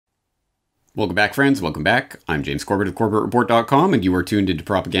Welcome back, friends. Welcome back. I'm James Corbett of CorbettReport.com, and you are tuned into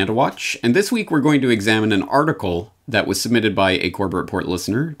Propaganda Watch. And this week we're going to examine an article that was submitted by a Corbett Report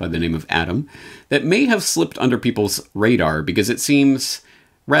listener by the name of Adam that may have slipped under people's radar because it seems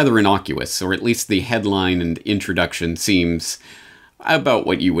rather innocuous, or at least the headline and introduction seems about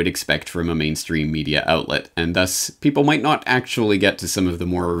what you would expect from a mainstream media outlet, and thus people might not actually get to some of the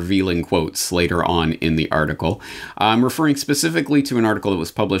more revealing quotes later on in the article. I'm referring specifically to an article that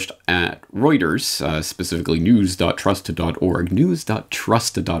was published at Reuters, specifically news.trusted.org.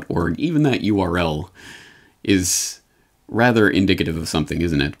 News.trusted.org, even that URL is rather indicative of something,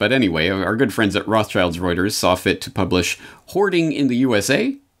 isn't it? But anyway, our good friends at Rothschild's Reuters saw fit to publish Hoarding in the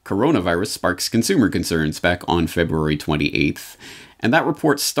USA, Coronavirus Sparks Consumer Concerns back on February 28th. And that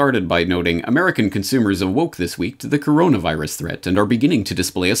report started by noting American consumers awoke this week to the coronavirus threat and are beginning to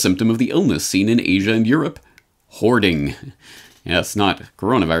display a symptom of the illness seen in Asia and Europe. Hoarding. Yes, not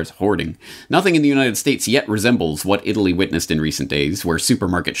coronavirus, hoarding. Nothing in the United States yet resembles what Italy witnessed in recent days, where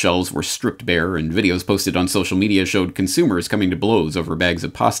supermarket shelves were stripped bare and videos posted on social media showed consumers coming to blows over bags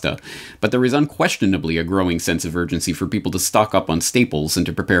of pasta. But there is unquestionably a growing sense of urgency for people to stock up on staples and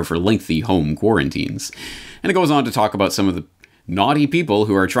to prepare for lengthy home quarantines. And it goes on to talk about some of the naughty people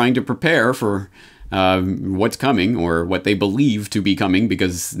who are trying to prepare for what's coming, or what they believe to be coming,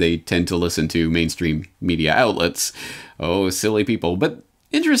 because they tend to listen to mainstream media outlets. Oh, silly people. But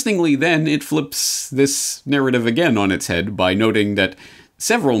interestingly, then, it flips this narrative again on its head by noting that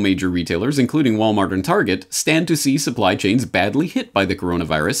several major retailers, including Walmart and Target, stand to see supply chains badly hit by the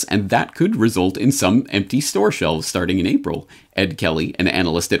coronavirus, and that could result in some empty store shelves starting in April. Ed Kelly, an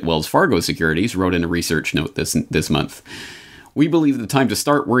analyst at Wells Fargo Securities, wrote in a research note this month. We believe the time to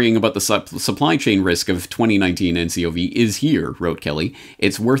start worrying about the supply chain risk of 2019 NCOV is here, wrote Kelly.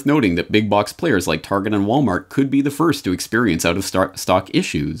 It's worth noting that big box players like Target and Walmart could be the first to experience out-of-stock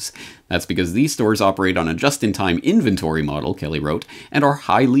issues. That's because these stores operate on a just-in-time inventory model, Kelly wrote, and are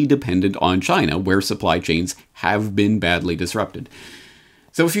highly dependent on China, where supply chains have been badly disrupted.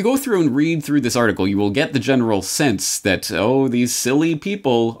 So if you go through and read through this article, you will get the general sense that, oh, these silly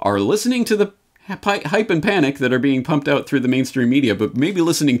people are listening to the hype and panic that are being pumped out through the mainstream media, but maybe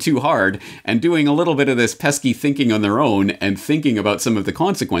listening too hard and doing a little bit of this pesky thinking on their own and thinking about some of the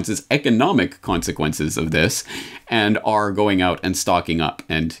consequences, economic consequences of this, and are going out and stocking up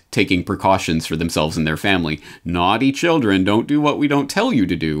and taking precautions for themselves and their family. Naughty children, don't do what we don't tell you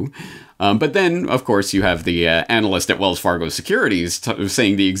to do. But then, of course, you have the analyst at Wells Fargo Securities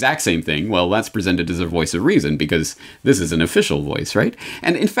saying the exact same thing. Well, that's presented as a voice of reason because this is an official voice, right?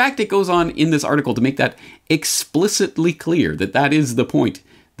 And in fact, it goes on in this article to make that explicitly clear that that is the point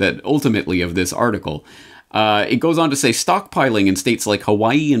that ultimately of this article. It goes on to say stockpiling in states like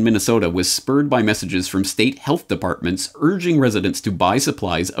Hawaii and Minnesota was spurred by messages from state health departments urging residents to buy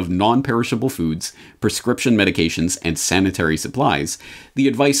supplies of non-perishable foods, prescription medications, and sanitary supplies. The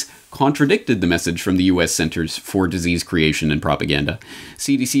advice contradicted the message from the U.S. Centers for Disease Creation and Propaganda.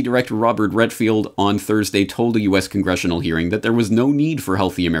 CDC Director Robert Redfield on Thursday told a U.S. congressional hearing that there was no need for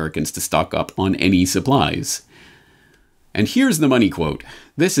healthy Americans to stock up on any supplies. And here's the money quote.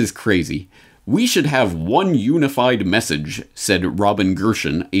 This is crazy. "We should have one unified message," said Robin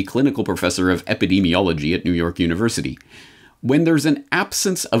Gershon, a clinical professor of epidemiology at New York University. "When there's an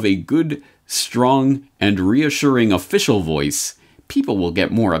absence of a good, strong, and reassuring official voice, people will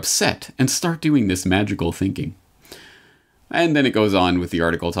get more upset and start doing this magical thinking." And then it goes on with the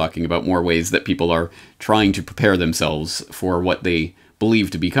article talking about more ways that people are trying to prepare themselves for what they believe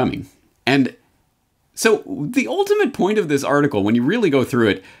to be coming. And so the ultimate point of this article, when you really go through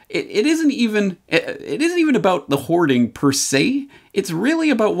it, it isn't even about the hoarding per se. It's really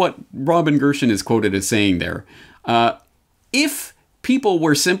about what Robin Gershon is quoted as saying there. If people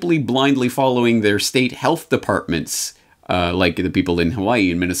were simply blindly following their state health departments, like the people in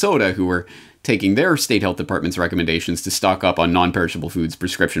Hawaii and Minnesota who were taking their state health department's recommendations to stock up on non-perishable foods,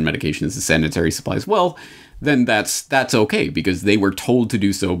 prescription medications, and sanitary supplies, well, then that's okay, because they were told to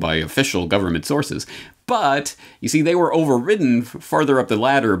do so by official government sources. But, you see, they were overridden farther up the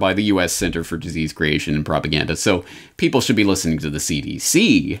ladder by the U.S. Center for Disease Creation and Propaganda, so people should be listening to the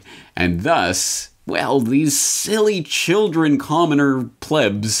CDC, and thus, well, these silly children, commoner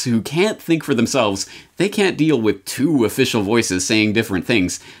plebs who can't think for themselves, they can't deal with two official voices saying different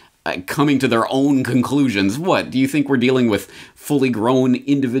things, coming to their own conclusions. What, do you think we're dealing with fully grown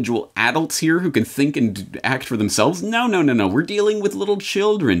individual adults here who can think and act for themselves? No. We're dealing with little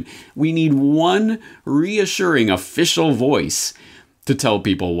children. We need one reassuring official voice to tell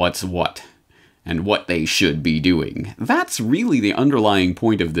people what's what and what they should be doing. That's really the underlying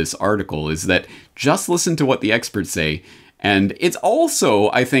point of this article, is that just listen to what the experts say And it's also,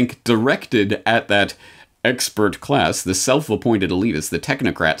 I think, directed at that expert class, the self-appointed elitists, the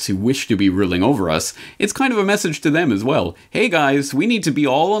technocrats who wish to be ruling over us. It's kind of a message to them as well. Hey guys, we need to be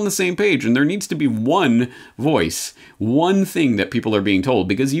all on the same page, and there needs to be one voice, one thing that people are being told,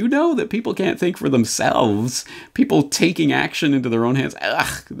 because you know that people can't think for themselves. People taking action into their own hands.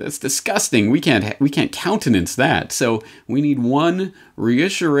 Ugh, that's disgusting. We can't countenance that. So we need one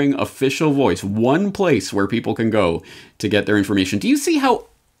reassuring official voice, one place where people can go to get their information. Do you see how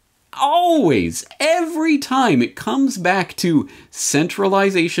always, every time, it comes back to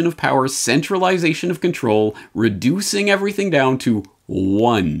centralization of power, centralization of control, reducing everything down to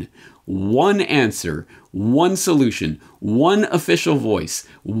one answer, one solution, one official voice,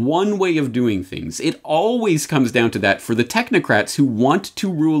 one way of doing things. It always comes down to that for the technocrats who want to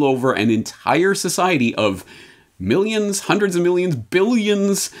rule over an entire society of millions, hundreds of millions,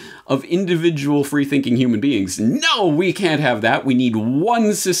 billions of individual free-thinking human beings. No, we can't have that. We need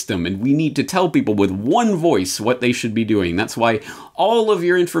one system, and we need to tell people with one voice what they should be doing. That's why all of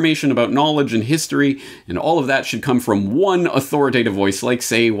your information about knowledge and history and all of that should come from one authoritative voice, like,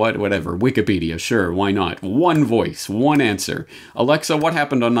 say, whatever, Wikipedia. Sure, why not? One voice, one answer. Alexa, what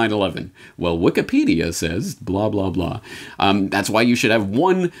happened on 9/11? Well, Wikipedia says blah, blah, blah. That's why you should have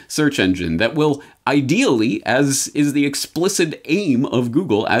one search engine that will ideally, as is the explicit aim of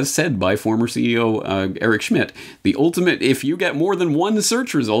Google, as said by former CEO Eric Schmidt, the ultimate, if you get more than one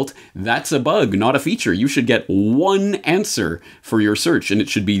search result, that's a bug, not a feature. You should get one answer for your search, and it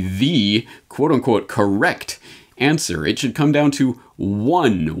should be the quote-unquote correct answer. It should come down to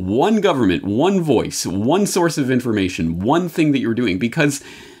one government, one voice, one source of information, one thing that you're doing, because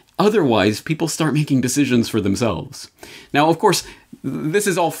otherwise, people start making decisions for themselves. Now, of course, this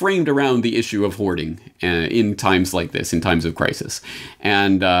is all framed around the issue of hoarding in times like this, in times of crisis.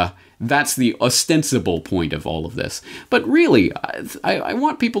 And that's the ostensible point of all of this. But really, I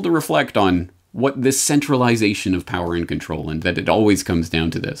want people to reflect on what this centralization of power and control, and that it always comes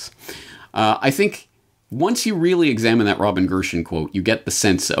down to this. I think once you really examine that Robin Gershon quote, you get the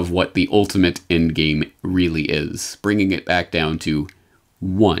sense of what the ultimate endgame really is, bringing it back down to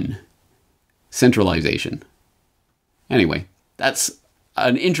one: centralization. Anyway, that's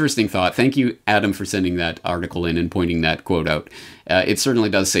an interesting thought. Thank you, Adam, for sending that article in and pointing that quote out. It certainly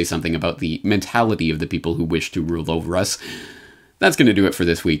does say something about the mentality of the people who wish to rule over us. That's going to do it for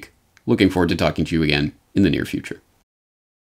this week. Looking forward to talking to you again in the near future.